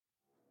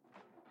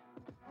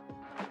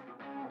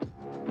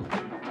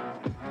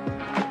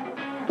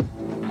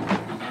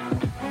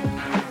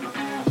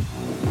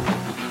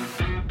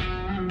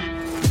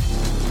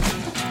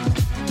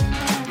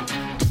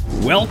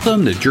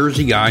Welcome to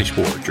Jersey Guy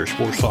Sports, your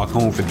sports talk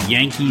home for the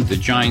Yankees, the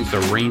Giants,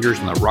 the Rangers,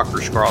 and the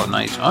Rutgers Scarlet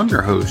Knights. I'm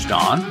your host,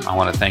 Don. I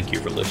want to thank you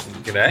for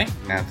listening today.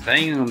 Now,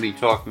 today I'm going to be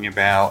talking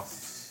about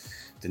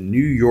the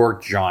New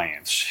York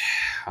Giants.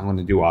 I'm going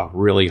to do a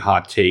really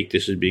hot take.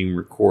 This is being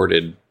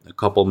recorded a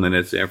couple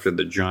minutes after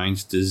the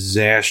Giants'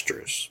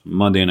 disastrous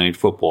Monday Night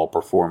Football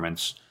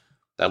performance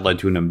that led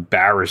to an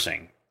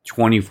embarrassing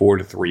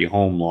 24-3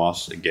 home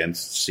loss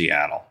against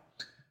Seattle.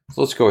 So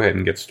let's go ahead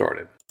and get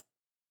started.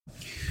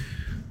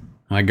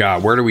 My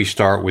God, where do we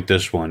start with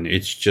this one?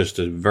 It's just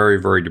a very,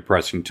 very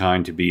depressing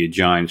time to be a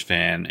Giants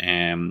fan,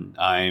 and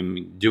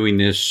I'm doing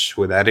this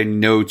without any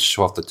notes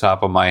off the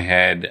top of my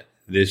head.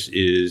 This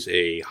is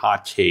a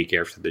hot take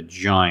after the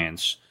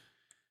Giants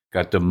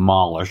got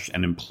demolished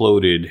and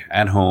imploded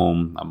at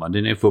home on Monday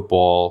Night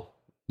Football,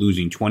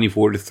 losing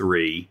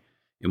 24-3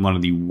 in one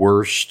of the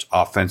worst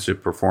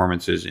offensive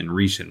performances in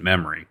recent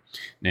memory.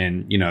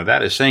 And,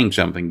 that is saying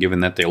something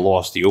given that they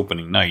lost the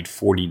opening night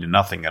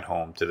 40-0 at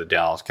home to the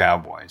Dallas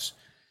Cowboys.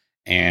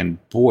 And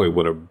boy,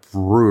 what a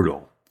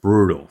brutal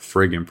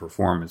friggin'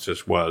 performance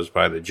this was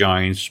by the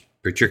Giants,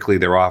 particularly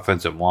their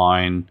offensive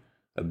line,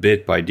 a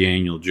bit by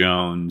Daniel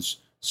Jones,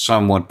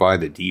 somewhat by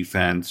the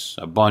defense,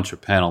 a bunch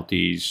of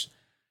penalties.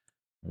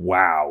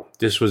 Wow,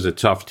 this was a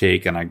tough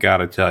take, and I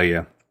gotta tell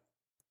you,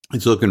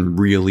 it's looking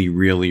really,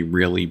 really,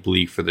 really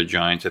bleak for the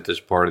Giants at this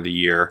part of the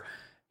year.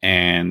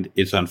 And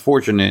it's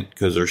unfortunate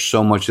because there's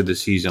so much of the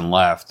season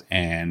left.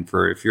 And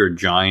if you're a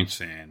Giants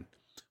fan,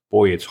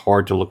 boy, it's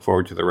hard to look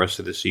forward to the rest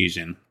of the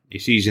season. A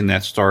season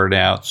that started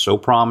out so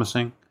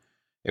promising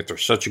after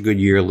such a good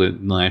year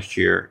last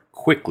year,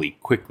 quickly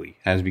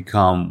has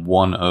become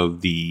one of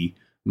the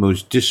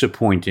most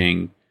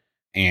disappointing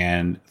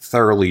and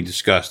thoroughly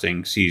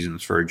disgusting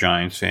seasons for a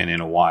Giants fan in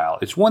a while.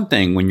 It's one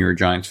thing when you're a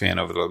Giants fan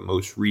over the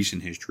most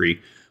recent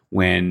history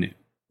when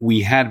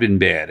we had been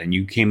bad and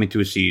you came into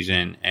a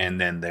season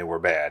and then they were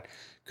bad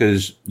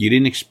because you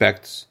didn't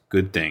expect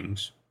good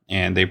things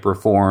and they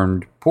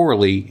performed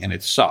poorly and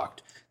it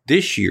sucked.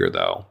 This year,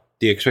 though,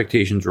 the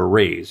expectations were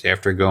raised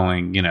after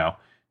going,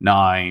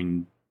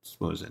 9-7-1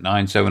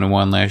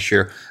 last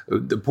year.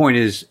 The point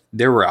is,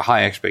 there were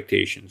high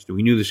expectations.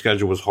 We knew the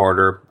schedule was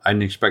harder. I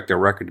didn't expect their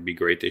record to be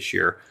great this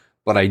year,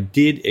 but I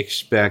did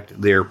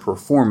expect their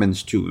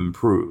performance to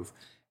improve,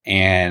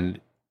 and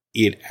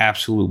it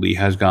absolutely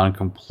has gone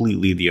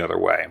completely the other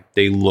way.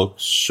 They look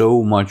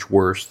so much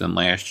worse than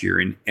last year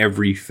in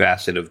every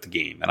facet of the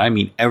game, and I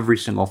mean every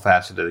single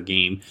facet of the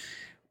game,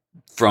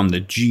 from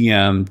the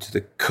GM to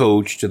the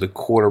coach to the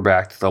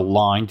quarterback to the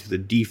line to the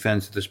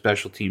defense to the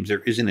special teams.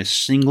 There isn't a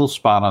single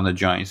spot on the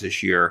Giants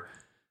this year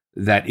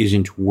that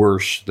isn't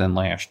worse than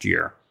last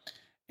year.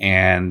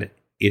 And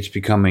it's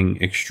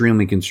becoming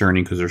extremely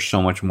concerning because there's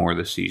so much more of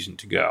the season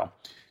to go.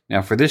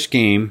 Now, for this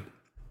game,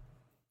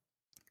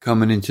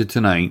 coming into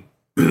tonight,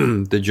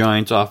 the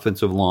Giants'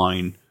 offensive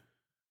line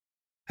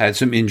had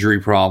some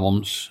injury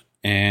problems.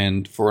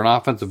 And for an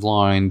offensive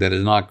line that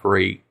is not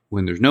great,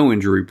 when there's no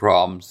injury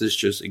problems, this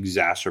just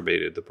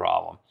exacerbated the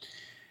problem.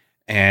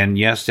 And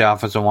yes, the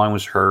offensive line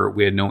was hurt.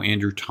 We had no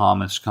Andrew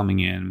Thomas coming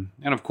in.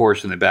 And of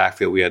course, in the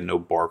backfield, we had no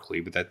Barkley,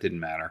 but that didn't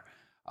matter.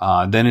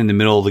 Then in the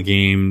middle of the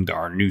game,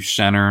 our new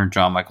center,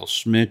 John Michael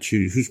Schmitz,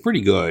 who's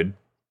pretty good,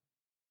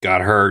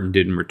 got hurt and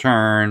didn't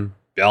return.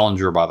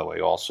 Bellinger, by the way,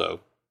 also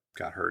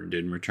got hurt and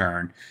didn't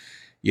return.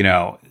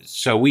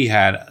 So we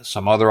had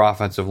some other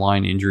offensive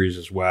line injuries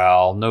as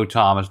well. No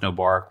Thomas, no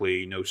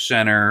Barkley, no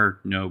center,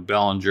 no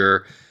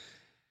Bellinger.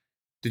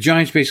 The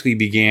Giants basically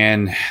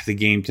began the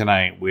game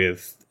tonight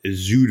with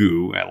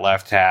Zudu at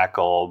left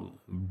tackle,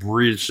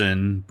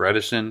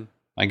 Bredesen,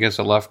 I guess,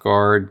 at left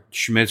guard.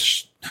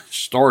 Schmitz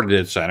started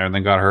at center and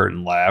then got hurt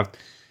and left.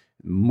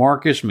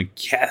 Marcus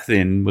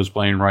McKethan was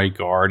playing right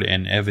guard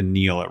and Evan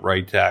Neal at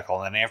right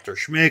tackle. And after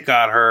Schmidt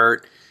got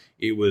hurt,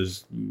 it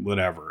was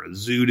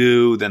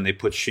Zudu. Then they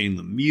put Shane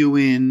Lemieux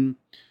in.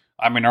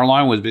 I mean, our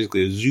line was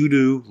basically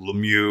Zudu,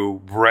 Lemieux,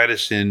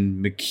 Bredesen,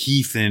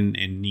 McKethan,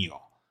 and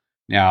Neal.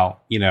 Now,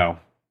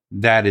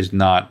 that is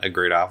not a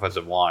great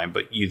offensive line,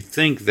 but you'd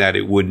think that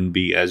it wouldn't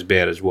be as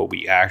bad as what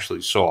we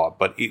actually saw.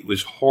 But it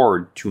was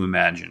hard to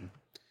imagine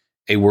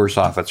a worse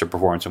offensive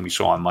performance than we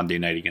saw on Monday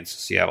night against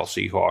the Seattle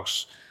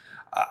Seahawks.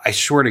 I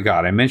swear to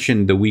God, I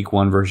mentioned the Week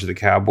 1 versus the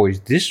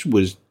Cowboys. This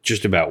was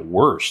just about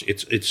worse.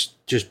 It's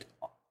just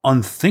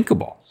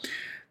unthinkable.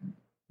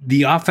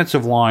 The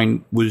offensive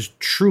line was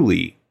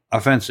truly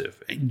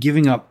offensive,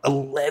 giving up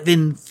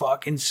 11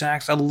 fucking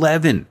sacks.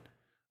 11.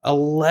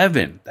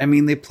 I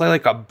mean, they play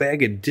like a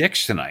bag of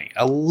dicks tonight.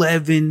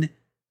 11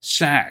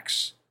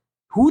 sacks.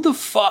 Who the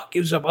fuck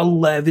gives up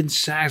 11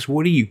 sacks?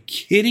 What are you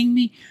kidding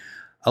me?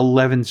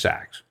 11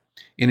 sacks.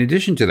 In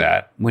addition to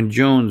that, when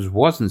Jones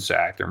wasn't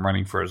sacked and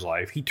running for his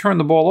life, he turned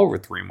the ball over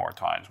 3 more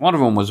times. One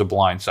of them was a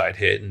blindside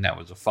hit, and that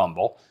was a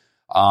fumble.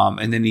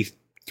 And then he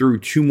threw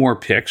 2 more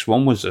picks.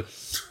 One was a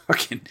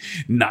fucking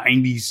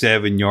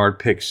 97-yard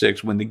pick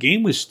six when the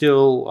game was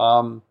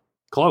still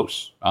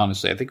close,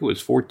 honestly. I think it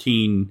was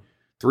 14-3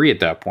 at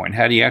that point.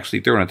 Had he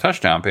actually thrown a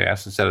touchdown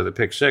pass instead of the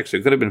pick six,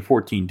 it could have been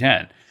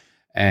 14-10.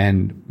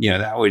 And,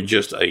 that was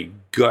just a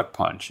gut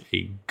punch,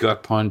 a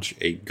gut punch,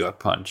 a gut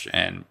punch.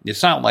 And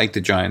it's not like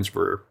the Giants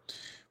were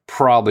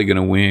probably going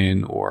to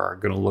win or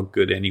going to look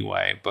good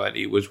anyway, but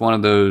it was one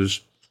of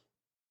those.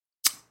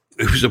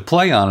 It was a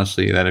play,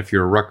 honestly, that if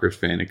you're a Rutgers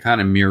fan, it kind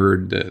of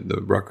mirrored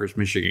the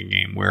Rutgers-Michigan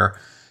game where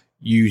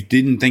you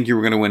didn't think you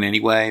were going to win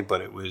anyway,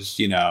 but it was,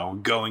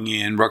 going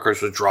in,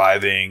 Rutgers was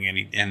driving,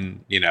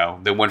 and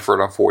they went for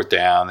it on fourth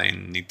down,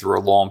 and they threw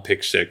a long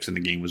pick six, and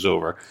the game was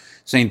over.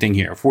 Same thing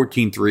here,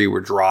 14-3,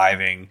 we're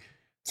driving,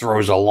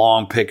 throws a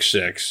long pick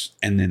six,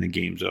 and then the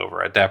game's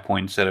over. At that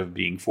point, instead of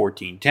being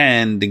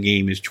 14-10, the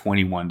game is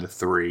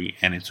 21-3,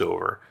 and it's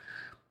over.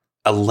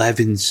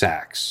 11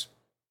 sacks.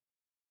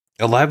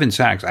 11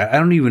 sacks. I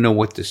don't even know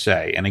what to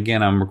say. And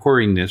again, I'm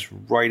recording this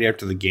right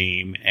after the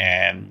game,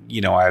 and,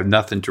 I have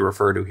nothing to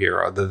refer to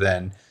here other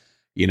than,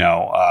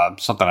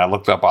 something I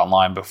looked up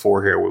online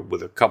before here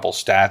with a couple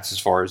stats as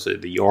far as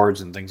the yards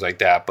and things like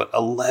that. But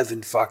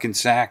 11 fucking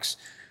sacks.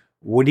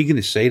 What are you going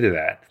to say to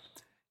that?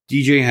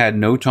 DJ had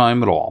no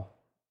time at all.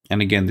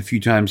 And again, the few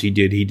times he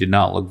did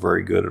not look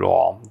very good at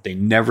all. They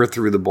never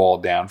threw the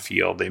ball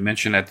downfield. They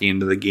mentioned at the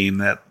end of the game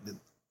that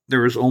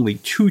there was only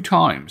 2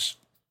 times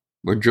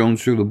where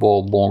Jones threw the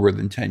ball longer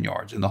than 10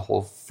 yards in the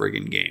whole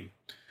friggin' game.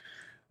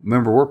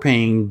 Remember, we're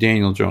paying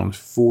Daniel Jones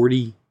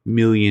 $40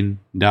 million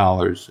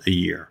a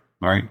year,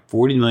 all right?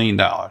 $40 million.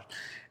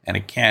 And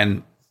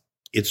again,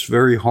 it's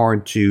very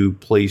hard to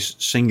place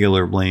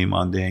singular blame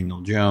on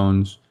Daniel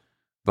Jones,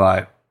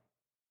 but,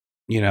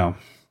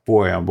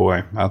 boy, oh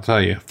boy, I'll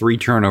tell you, 3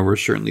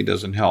 turnovers certainly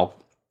doesn't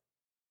help.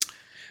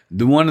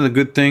 One of the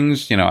good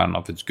things, I don't know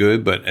if it's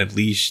good, but at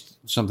least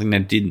something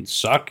that didn't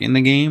suck in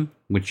the game,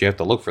 which you have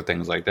to look for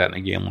things like that in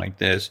a game like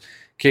this,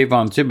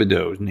 Kayvon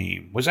Thibodeau's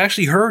name was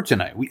actually heard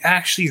tonight. We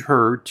actually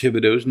heard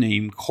Thibodeau's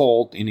name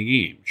called in a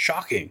game.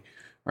 Shocking,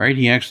 right?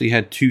 He actually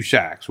had 2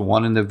 sacks,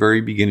 one in the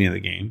very beginning of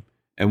the game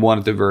and one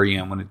at the very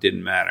end when it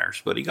didn't matter.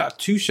 But he got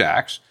 2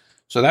 sacks,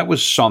 so that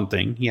was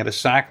something. He had a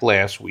sack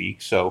last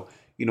week, so,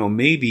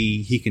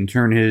 maybe he can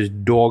turn his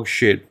dog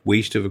shit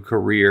waste of a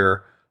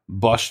career,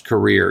 bust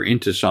career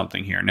into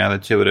something here. Now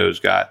that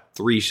Thibodeau's got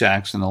 3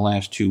 sacks in the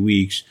last 2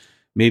 weeks,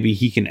 maybe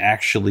he can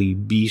actually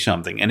be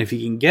something. And if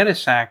he can get a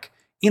sack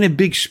in a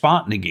big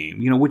spot in the game,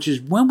 which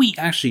is when we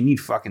actually need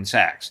fucking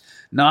sacks,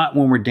 not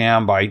when we're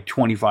down by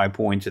 25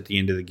 points at the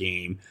end of the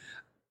game,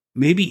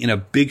 maybe in a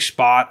big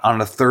spot on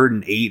a 3rd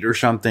and 8 or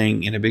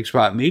something, in a big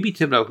spot, maybe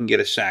Thibodeau can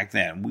get a sack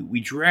then. We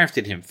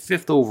drafted him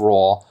 5th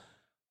overall.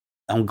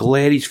 I'm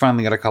glad he's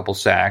finally got a couple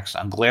sacks.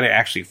 I'm glad I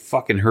actually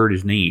fucking heard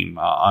his name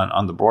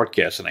on the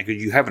broadcast tonight,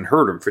 because you haven't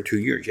heard him for 2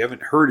 years. You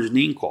haven't heard his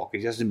name called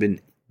because he hasn't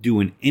been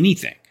doing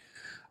anything.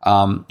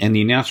 And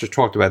the announcers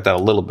talked about that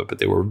a little bit, but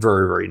they were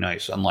very, very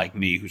nice, unlike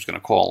me, who's going to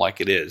call it like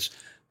it is.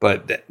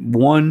 But that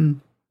one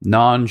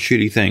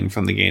non-shitty thing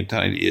from the game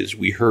tonight is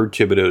we heard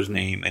Thibodeau's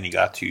name and he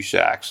got 2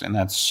 sacks, and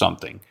that's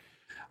something.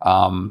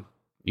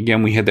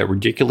 Again, we had that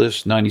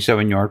ridiculous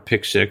 97-yard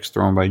pick six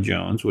thrown by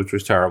Jones, which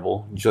was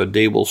terrible. You saw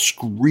Dable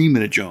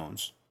screaming at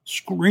Jones,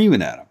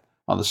 screaming at him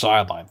on the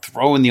sideline,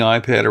 throwing the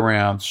iPad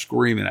around,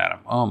 screaming at him.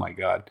 Oh, my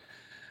God.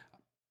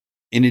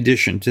 In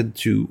addition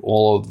to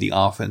all of the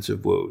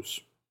offensive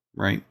woes,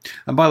 right?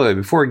 And by the way,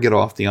 before I get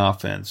off the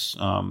offense,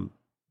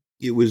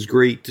 it was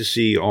great to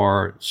see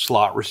our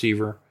slot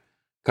receiver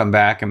come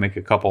back and make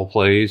a couple of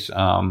plays.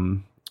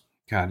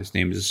 God, his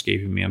name is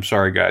escaping me. I'm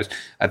sorry, guys.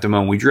 At the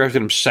moment, we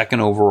drafted him second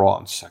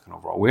overall.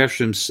 We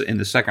drafted him in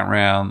the second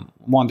round,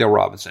 Wan'Dale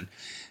Robinson.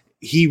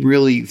 He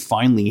really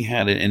finally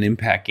had an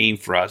impact game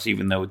for us,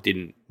 even though it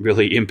didn't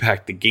really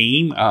impact the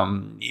game.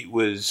 It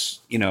was,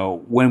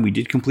 when we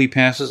did complete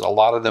passes, a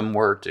lot of them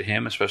were to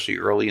him, especially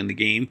early in the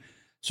game.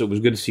 So it was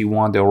good to see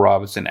Wan'Dale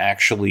Robinson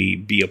actually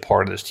be a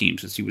part of this team,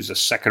 since he was a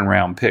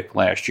second-round pick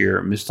last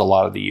year, missed a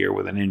lot of the year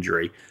with an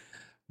injury.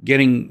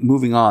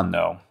 Moving on,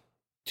 though,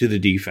 to the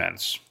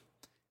defense.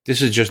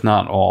 This is just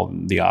not all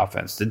the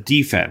offense. The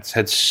defense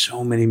had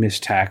so many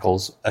missed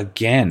tackles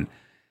again.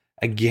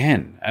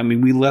 I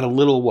mean, we let a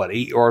little,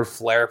 8-yard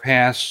flare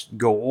pass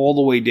go all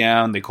the way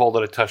down. They called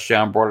it a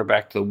touchdown, brought it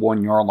back to the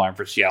 1-yard line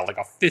for Seattle, like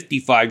a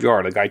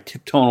 55-yard. A guy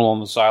tiptoeing along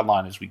the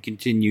sideline as we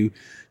continue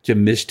to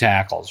miss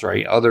tackles,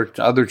 right? Other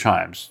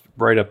times,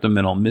 right up the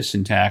middle,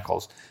 missing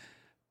tackles.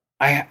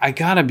 I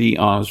got to be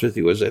honest with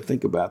you as I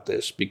think about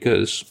this,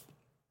 because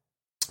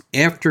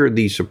after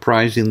the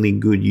surprisingly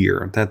good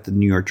year that the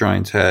New York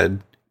Giants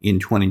had in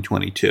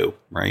 2022,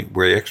 right,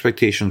 where the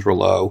expectations were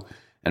low,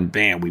 and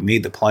bam, we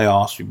made the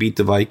playoffs, we beat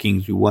the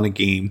Vikings, we won a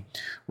game,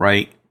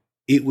 right?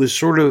 It was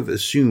sort of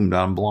assumed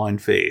on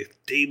blind faith.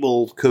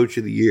 Dable, coach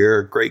of the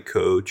year, great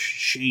coach.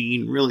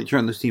 Shane really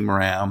turned this team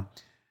around.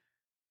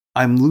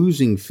 I'm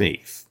losing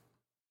faith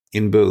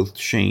in both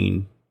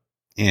Shane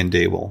and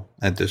Dable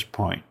at this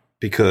point,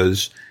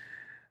 because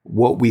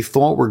what we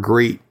thought were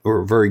great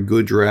or very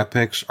good draft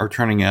picks are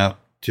turning out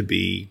to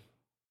be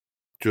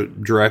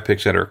draft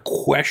picks that are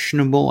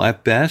questionable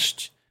at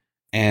best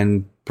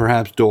and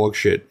perhaps dog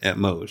shit at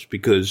most,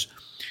 because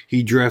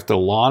he drafted a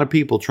lot of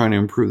people trying to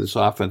improve this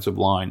offensive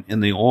line,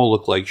 and they all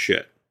look like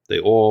shit. They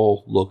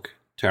all look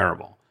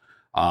terrible.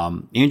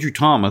 Andrew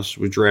Thomas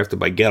was drafted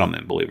by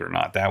Gettleman, believe it or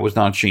not. That was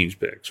not Shane's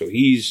pick. So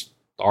he's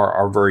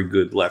our very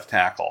good left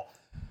tackle.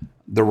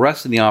 The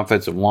rest of the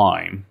offensive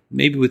line,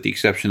 maybe with the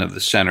exception of the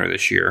center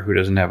this year, who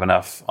doesn't have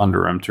enough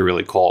under him to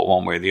really call it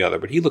one way or the other,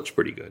 but he looks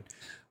pretty good.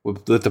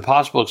 With the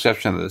possible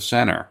exception of the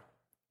center,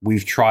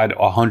 we've tried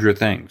 100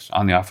 things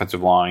on the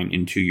offensive line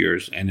in 2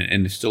 years, and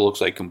it still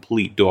looks like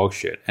complete dog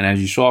shit. And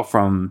as you saw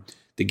from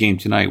the game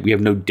tonight, we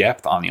have no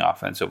depth on the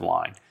offensive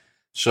line.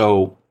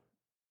 So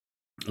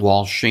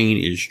while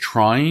Shane is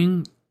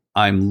trying,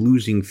 I'm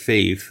losing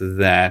faith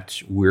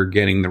that we're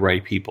getting the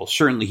right people.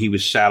 Certainly he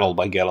was saddled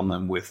by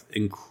Gettleman with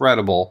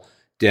incredible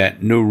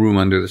debt, no room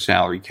under the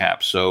salary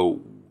cap.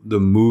 So the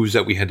moves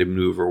that we had to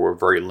maneuver were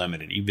very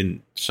limited,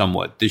 even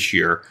somewhat this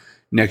year.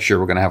 Next year,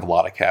 we're going to have a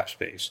lot of cap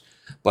space.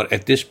 But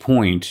at this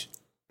point,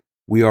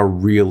 we are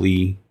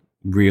really,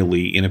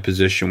 really in a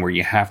position where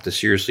you have to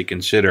seriously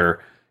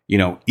consider,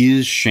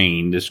 is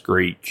Shane this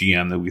great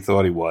GM that we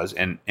thought he was?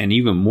 And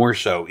even more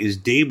so, is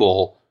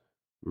Dable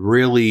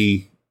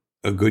really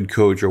a good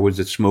coach, or was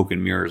it smoke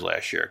and mirrors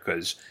last year?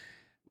 Because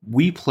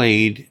we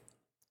played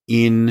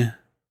in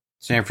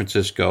San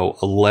Francisco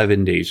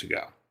 11 days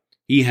ago.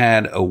 He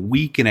had a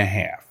week and a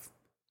half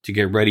to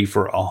get ready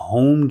for a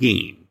home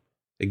game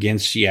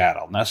against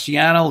Seattle. Now,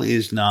 Seattle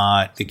is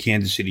not the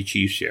Kansas City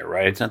Chiefs here,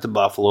 right? It's not the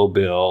Buffalo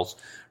Bills,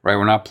 right?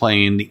 We're not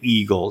playing the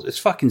Eagles. It's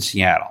fucking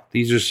Seattle.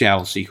 These are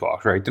Seattle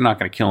Seahawks, right? They're not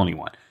going to kill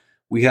anyone.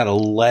 We had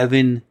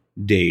 11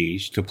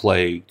 days to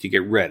play to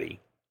get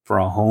ready for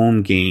a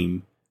home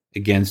game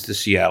against the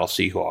Seattle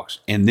Seahawks.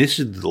 And this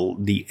is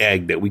the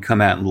egg that we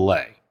come out and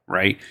lay,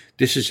 right?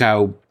 This is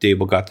how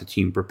Dable got the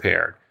team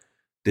prepared.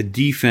 The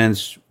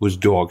defense was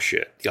dog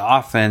shit. The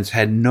offense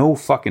had no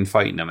fucking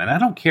fight in them. And I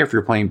don't care if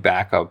you're playing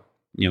backup,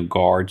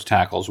 guards,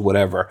 tackles,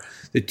 whatever.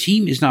 The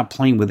team is not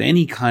playing with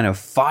any kind of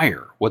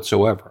fire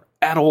whatsoever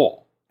at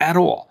all.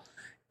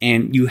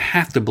 And you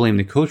have to blame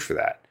the coach for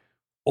that.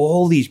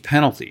 All these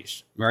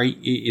penalties, right?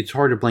 It's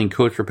hard to blame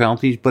coach for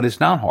penalties, but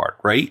it's not hard,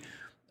 right?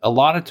 A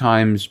lot of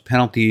times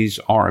penalties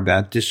are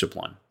about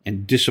discipline,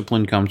 and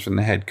discipline comes from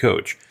the head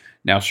coach.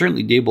 Now,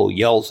 certainly Dable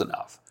yells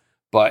enough,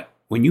 but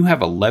when you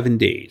have 11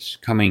 days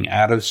coming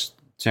out of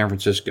San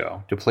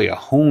Francisco to play a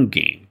home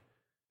game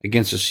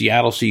against the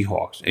Seattle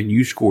Seahawks, and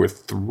you score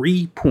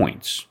 3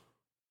 points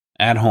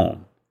at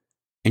home,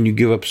 and you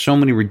give up so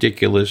many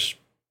ridiculous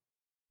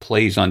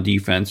plays on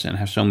defense and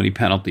have so many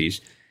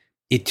penalties,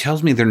 it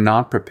tells me they're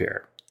not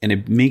prepared, and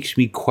it makes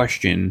me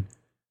question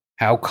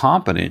how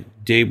competent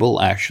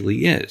Dable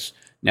actually is.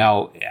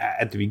 Now,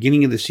 at the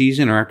beginning of the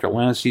season or after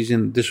last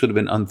season, this would have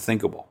been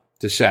unthinkable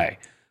to say.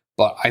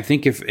 But I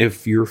think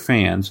if you're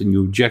fans and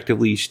you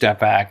objectively step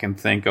back and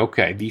think,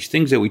 okay, these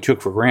things that we took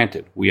for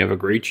granted, we have a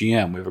great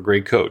GM, we have a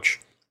great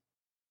coach.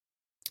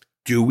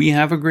 Do we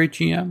have a great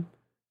GM?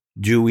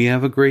 Do we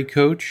have a great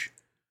coach?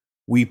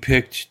 We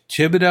picked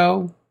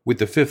Thibodeau with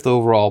the 5th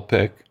overall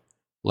pick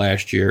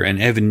last year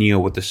and Evan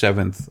Neal with the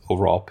 7th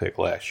overall pick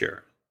last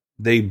year.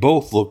 They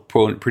both look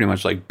pretty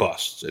much like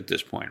busts at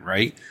this point,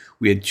 right?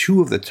 We had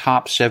 2 of the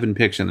top 7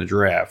 picks in the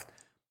draft,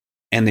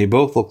 and they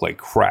both look like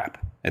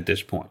crap at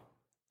this point,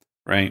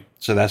 right?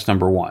 So that's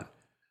number one.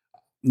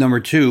 Number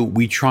two,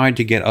 we tried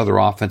to get other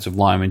offensive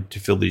linemen to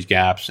fill these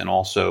gaps and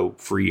also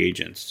free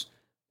agents.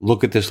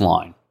 Look at this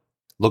line.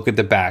 Look at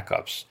the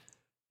backups.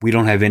 We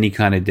don't have any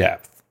kind of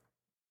depth.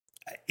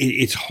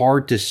 It's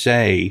hard to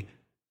say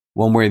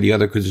one way or the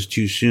other because it's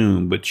too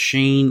soon, but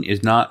Shane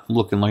is not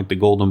looking like the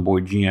golden boy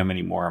GM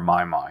anymore in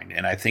my mind.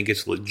 And I think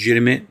it's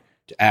legitimate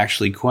to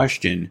actually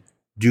question,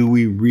 do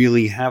we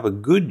really have a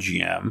good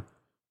GM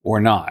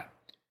or not?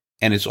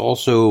 And it's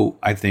also,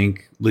 I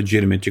think,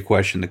 legitimate to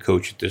question the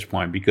coach at this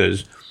point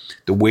because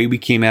the way we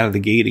came out of the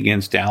gate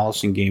against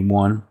Dallas in game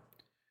one,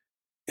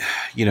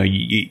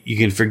 you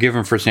can forgive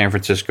him for San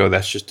Francisco.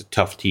 That's just a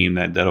tough team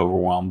that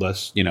overwhelmed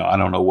us. I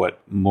don't know what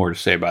more to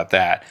say about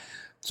that.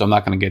 So I'm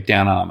not going to get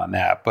down on him on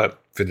that. But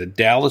for the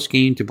Dallas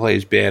game to play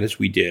as bad as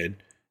we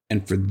did,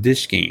 and for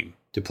this game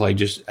to play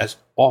just as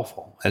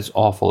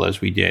awful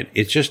as we did,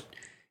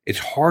 it's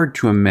hard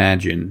to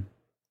imagine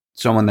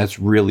someone that's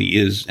really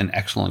is an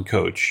excellent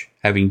coach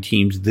having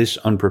teams this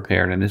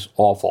unprepared and this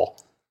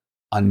awful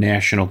on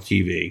national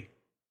TV,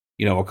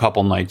 a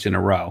couple nights in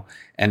a row.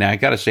 And I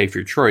got to say,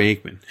 for Troy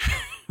Aikman,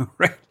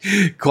 right,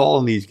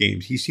 calling these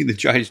games, he's seen the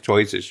Giants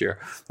twice this year.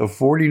 The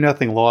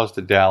 40-0 loss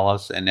to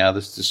Dallas, and now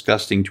this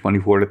disgusting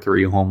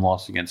 24-3 home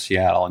loss against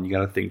Seattle. And you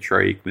got to think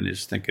Troy Aikman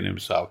is thinking to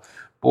himself,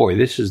 boy,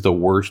 this is the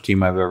worst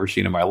team I've ever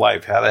seen in my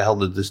life. How the hell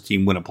did this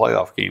team win a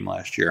playoff game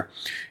last year?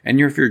 And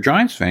if you're a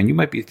Giants fan, you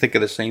might be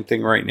thinking the same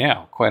thing right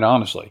now, quite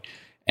honestly.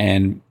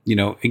 And,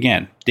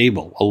 again,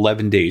 Dable,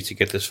 11 days to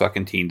get this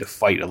fucking team to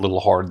fight a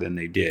little harder than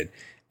they did.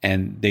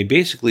 And they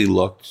basically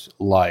looked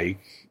like,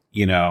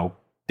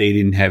 they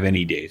didn't have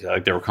any days.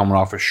 Like they were coming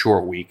off a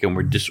short week and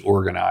were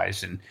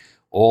disorganized and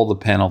all the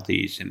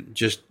penalties. And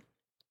just,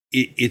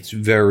 it's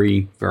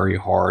very, very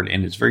hard.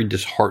 And it's very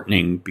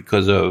disheartening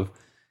because of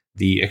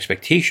the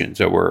expectations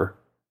that were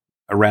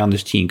around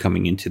this team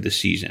coming into the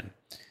season.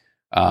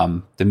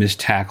 The missed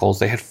tackles.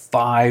 They had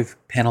 5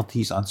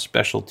 penalties on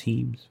special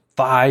teams.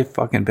 5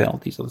 fucking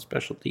penalties on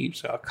special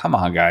teams. Oh, come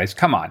on, guys.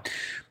 Come on.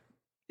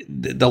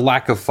 The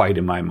lack of fight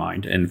in my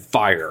mind, and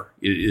fire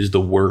is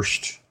the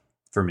worst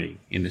for me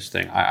in this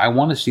thing. I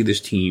want to see this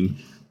team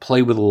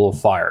play with a little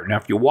fire. Now,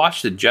 if you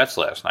watched the Jets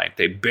last night,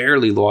 they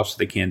barely lost to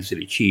the Kansas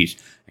City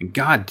Chiefs, and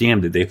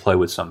goddamn did they play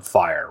with some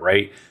fire,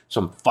 right?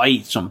 Some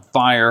fight, some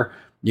fire.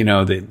 You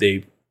know,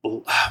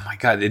 oh my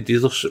God,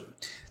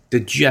 the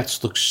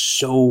Jets look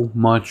so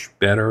much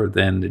better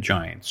than the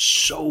Giants.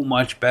 So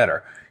much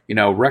better. You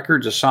know,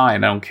 records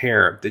aside, I don't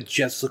care. The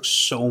Jets look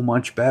so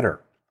much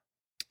better.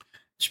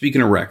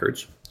 Speaking of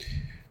records,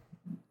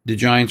 the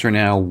Giants are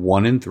now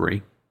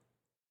 1-3.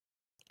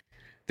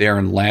 They are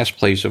in last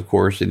place, of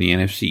course, in the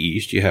NFC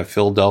East. You have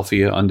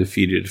Philadelphia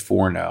undefeated at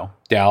 4-0.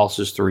 Dallas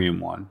is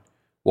 3-1.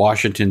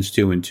 Washington's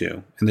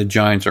 2-2. And the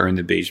Giants are in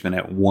the basement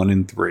at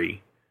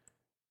 1-3.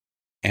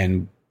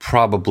 And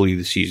probably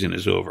the season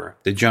is over.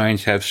 The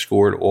Giants have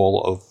scored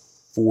all of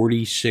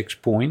 46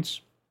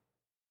 points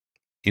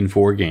in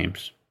 4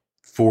 games.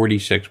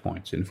 46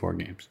 points in 4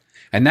 games.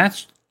 And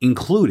that's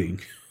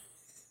including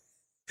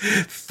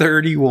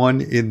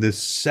 31 in the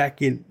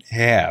second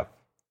half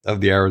of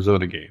the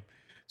Arizona game.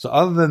 So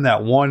other than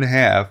that one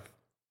half,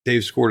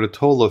 they've scored a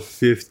total of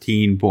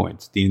 15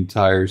 points the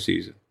entire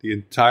season. The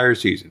entire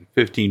season,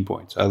 15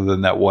 points, other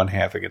than that one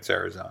half against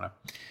Arizona.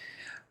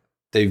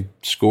 They've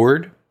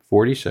scored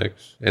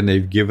 46, and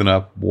they've given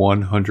up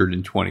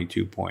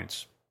 122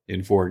 points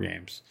in 4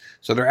 games.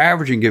 So they're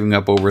averaging giving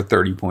up over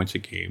 30 points a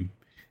game,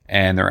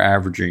 and they're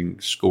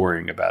averaging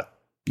scoring about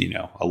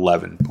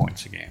 11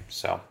 points a game.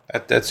 So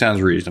that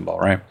sounds reasonable,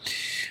 right?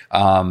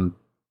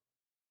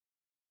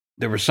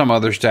 There were some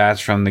other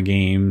stats from the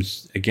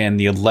games. Again,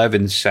 the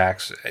 11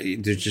 sacks.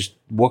 There's just,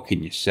 what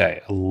can you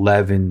say?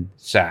 11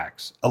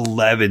 sacks.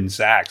 11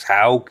 sacks.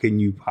 How can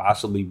you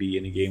possibly be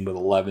in a game with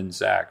 11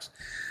 sacks?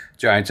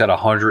 Giants had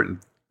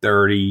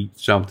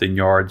 130-something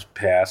yards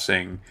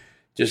passing.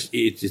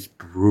 It's just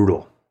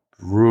brutal.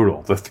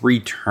 Brutal. The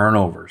 3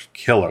 turnovers,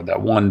 killer.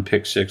 That one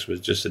pick six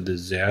was just a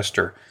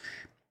disaster.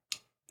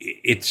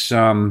 It's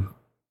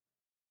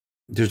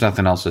there's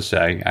nothing else to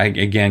say.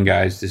 Again,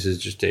 guys, this is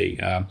just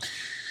a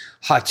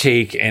hot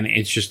take, and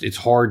it's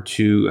hard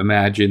to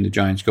imagine the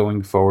Giants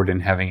going forward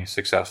and having a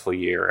successful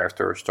year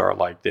after a start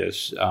like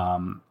this.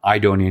 I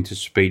don't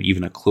anticipate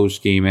even a close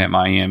game at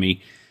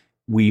Miami.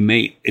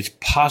 It's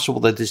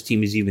possible that this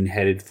team is even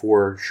headed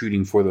for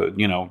shooting for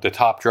the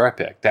top draft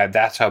pick.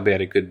 That's how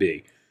bad it could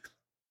be.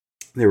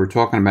 They were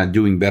talking about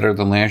doing better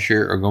than last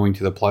year or going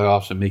to the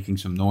playoffs and making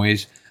some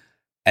noise.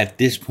 At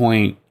this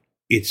point,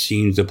 it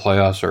seems the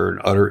playoffs are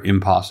an utter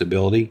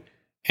impossibility.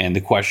 And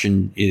the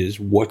question is,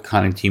 what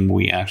kind of team are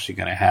we actually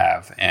going to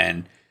have?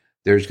 And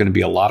there's going to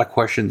be a lot of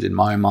questions in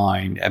my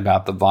mind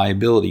about the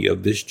viability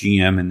of this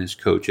GM and this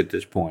coach at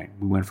this point.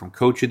 We went from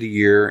coach of the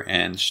year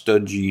and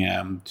stud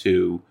GM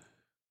to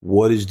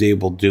what is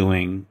Dable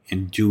doing?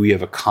 And do we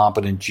have a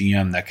competent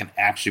GM that can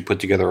actually put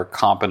together a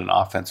competent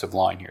offensive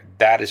line here?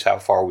 That is how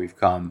far we've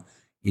come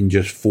in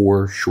just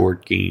 4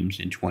 short games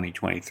in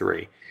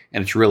 2023.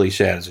 And it's really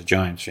sad as a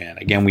Giants fan.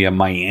 Again, we have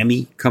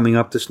Miami coming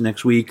up this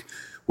next week,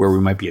 where we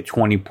might be a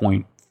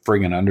 20-point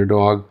friggin'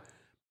 underdog.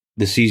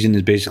 The season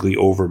is basically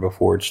over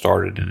before it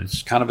started, and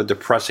it's kind of a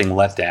depressing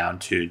letdown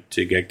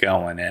to get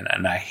going.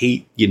 And I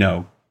hate,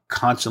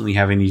 constantly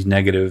having these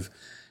negative,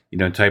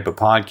 type of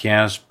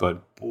podcasts,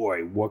 but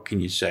boy, what can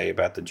you say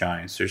about the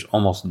Giants? There's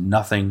almost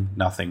nothing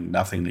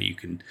that you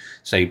can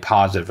say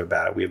positive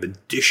about it. We have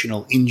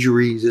additional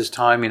injuries this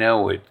time,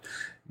 with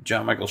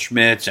John Michael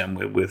Schmitz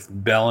and with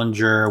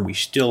Bellinger. We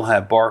still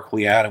have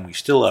Barkley out, and we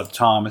still have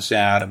Thomas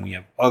out, and we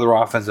have other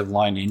offensive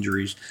line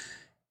injuries.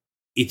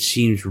 It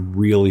seems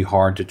really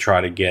hard to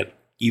try to get,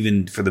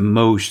 even for the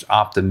most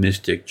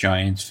optimistic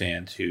Giants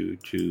fan, to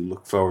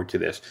look forward to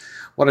this.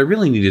 What I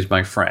really need is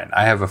my friend.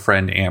 I have a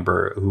friend,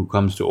 Amber, who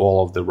comes to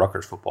all of the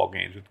Rutgers football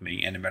games with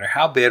me. And no matter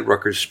how bad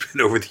Rutgers has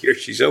been over the years,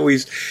 she's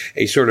always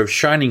a sort of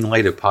shining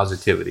light of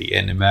positivity.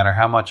 And no matter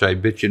how much I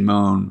bitch and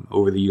moan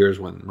over the years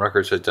when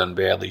Rutgers has done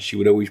badly, she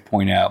would always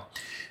point out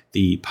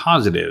the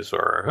positives,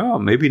 or, oh,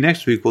 maybe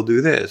next week we'll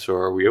do this,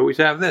 or we always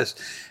have this.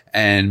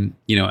 And,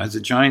 as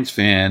a Giants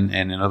fan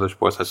and in other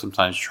sports, I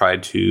sometimes try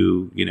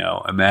to,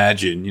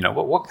 imagine,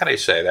 what can I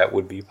say that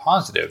would be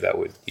positive, that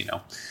would,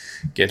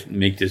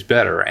 make this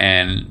better.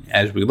 And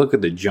as we look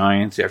at the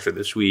Giants after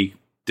this week,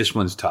 this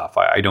one's tough.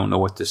 I don't know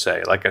what to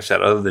say. Like I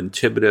said, other than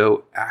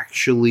Thibodeau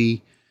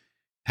actually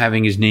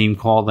having his name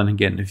called and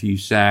getting a few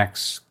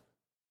sacks,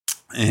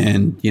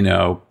 and,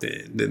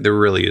 there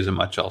really isn't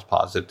much else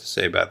positive to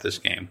say about this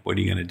game. What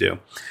are you going to do?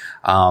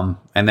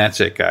 And that's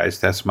it, guys.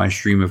 That's my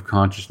stream of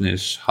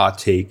consciousness hot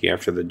take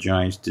after the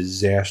Giants'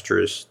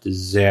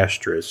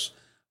 disastrous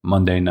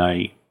Monday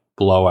night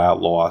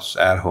blowout loss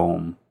at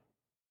home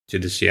to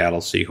the Seattle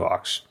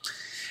Seahawks.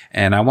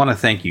 And I want to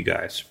thank you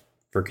guys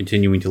for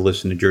continuing to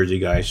listen to Jersey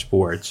Guy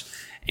Sports.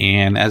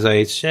 And as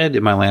I said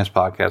in my last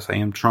podcast, I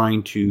am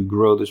trying to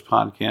grow this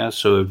podcast.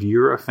 So if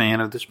you're a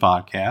fan of this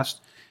podcast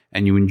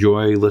and you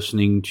enjoy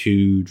listening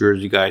to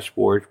Jersey Guy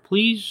Sports,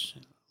 please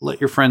let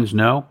your friends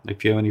know.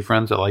 If you have any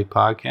friends that like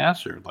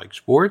podcasts or like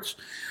sports,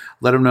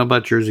 let them know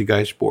about Jersey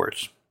Guy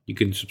Sports. You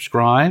can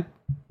subscribe,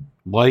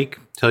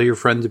 tell your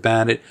friends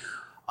about it.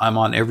 I'm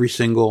on every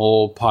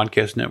single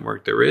podcast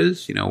network there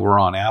is. We're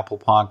on Apple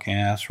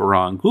Podcasts. We're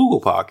on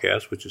Google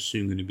Podcasts, which is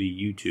soon going to be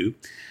YouTube.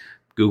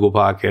 Google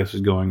Podcasts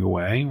is going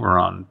away. We're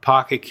on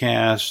Pocket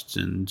Casts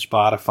and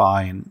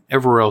Spotify and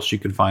everywhere else you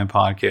can find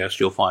podcasts.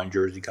 You'll find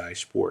Jersey Guy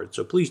Sports.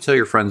 So please tell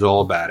your friends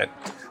all about it.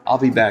 I'll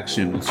be back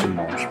soon with some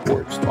more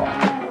sports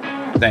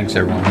talk. Thanks,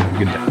 everyone. Have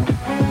a good day.